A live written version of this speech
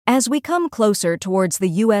As we come closer towards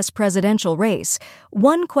the U.S. presidential race,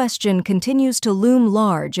 one question continues to loom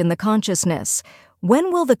large in the consciousness.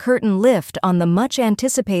 When will the curtain lift on the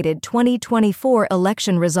much-anticipated 2024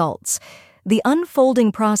 election results? The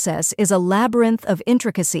unfolding process is a labyrinth of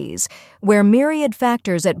intricacies, where myriad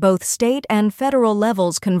factors at both state and federal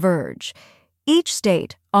levels converge. Each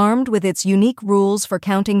state, armed with its unique rules for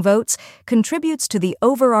counting votes, contributes to the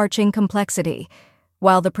overarching complexity.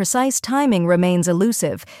 While the precise timing remains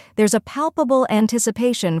elusive, there's a palpable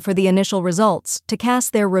anticipation for the initial results to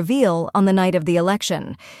cast their reveal on the night of the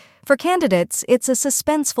election. For candidates, it's a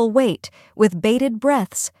suspenseful wait, with bated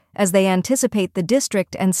breaths, as they anticipate the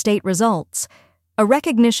district and state results. A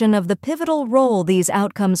recognition of the pivotal role these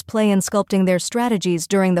outcomes play in sculpting their strategies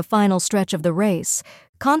during the final stretch of the race.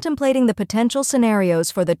 Contemplating the potential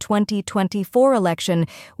scenarios for the 2024 election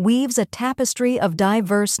weaves a tapestry of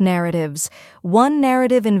diverse narratives. One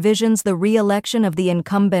narrative envisions the re-election of the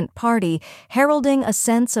incumbent party, heralding a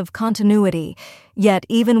sense of continuity. Yet,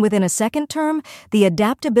 even within a second term, the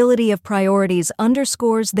adaptability of priorities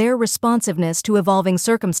underscores their responsiveness to evolving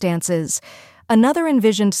circumstances. Another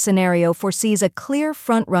envisioned scenario foresees a clear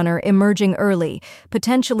frontrunner emerging early,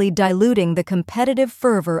 potentially diluting the competitive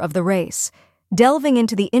fervor of the race. Delving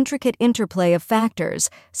into the intricate interplay of factors,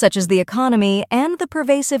 such as the economy and the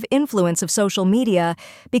pervasive influence of social media,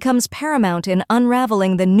 becomes paramount in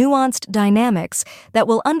unraveling the nuanced dynamics that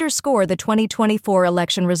will underscore the 2024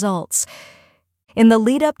 election results. In the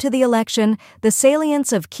lead-up to the election, the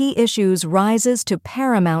salience of key issues rises to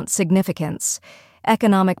paramount significance.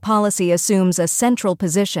 Economic policy assumes a central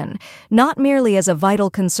position, not merely as a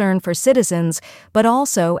vital concern for citizens, but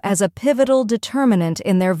also as a pivotal determinant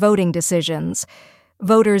in their voting decisions.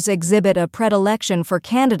 Voters exhibit a predilection for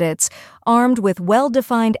candidates armed with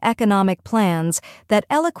well-defined economic plans that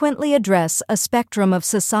eloquently address a spectrum of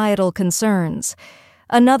societal concerns.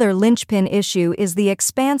 Another linchpin issue is the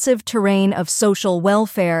expansive terrain of social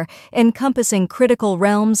welfare, encompassing critical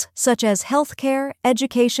realms such as healthcare,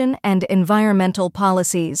 education, and environmental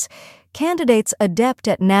policies. Candidates adept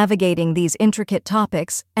at navigating these intricate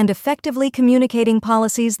topics and effectively communicating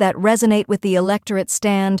policies that resonate with the electorate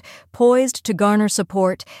stand poised to garner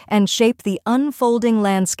support and shape the unfolding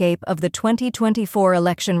landscape of the 2024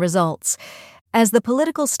 election results. As the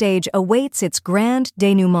political stage awaits its grand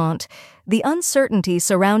denouement, the uncertainty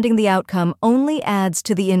surrounding the outcome only adds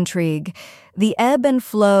to the intrigue. The ebb and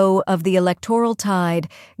flow of the electoral tide,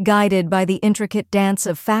 guided by the intricate dance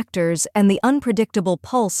of factors and the unpredictable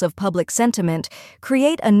pulse of public sentiment,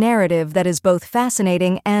 create a narrative that is both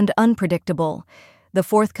fascinating and unpredictable. The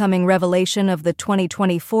forthcoming revelation of the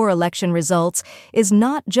 2024 election results is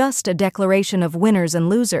not just a declaration of winners and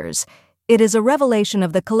losers. It is a revelation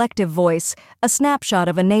of the collective voice, a snapshot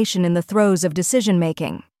of a nation in the throes of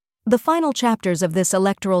decision-making. The final chapters of this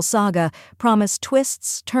electoral saga promise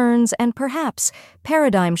twists, turns, and perhaps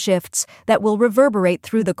paradigm shifts that will reverberate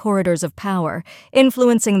through the corridors of power,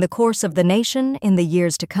 influencing the course of the nation in the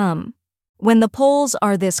years to come. When the polls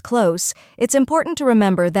are this close, it's important to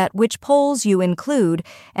remember that which polls you include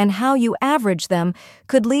and how you average them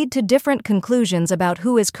could lead to different conclusions about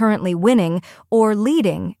who is currently winning or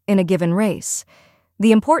leading in a given race.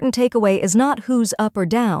 The important takeaway is not who's up or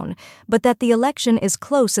down, but that the election is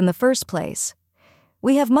close in the first place.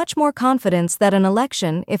 We have much more confidence that an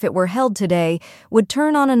election, if it were held today, would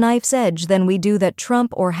turn on a knife's edge than we do that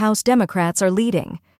Trump or House Democrats are leading.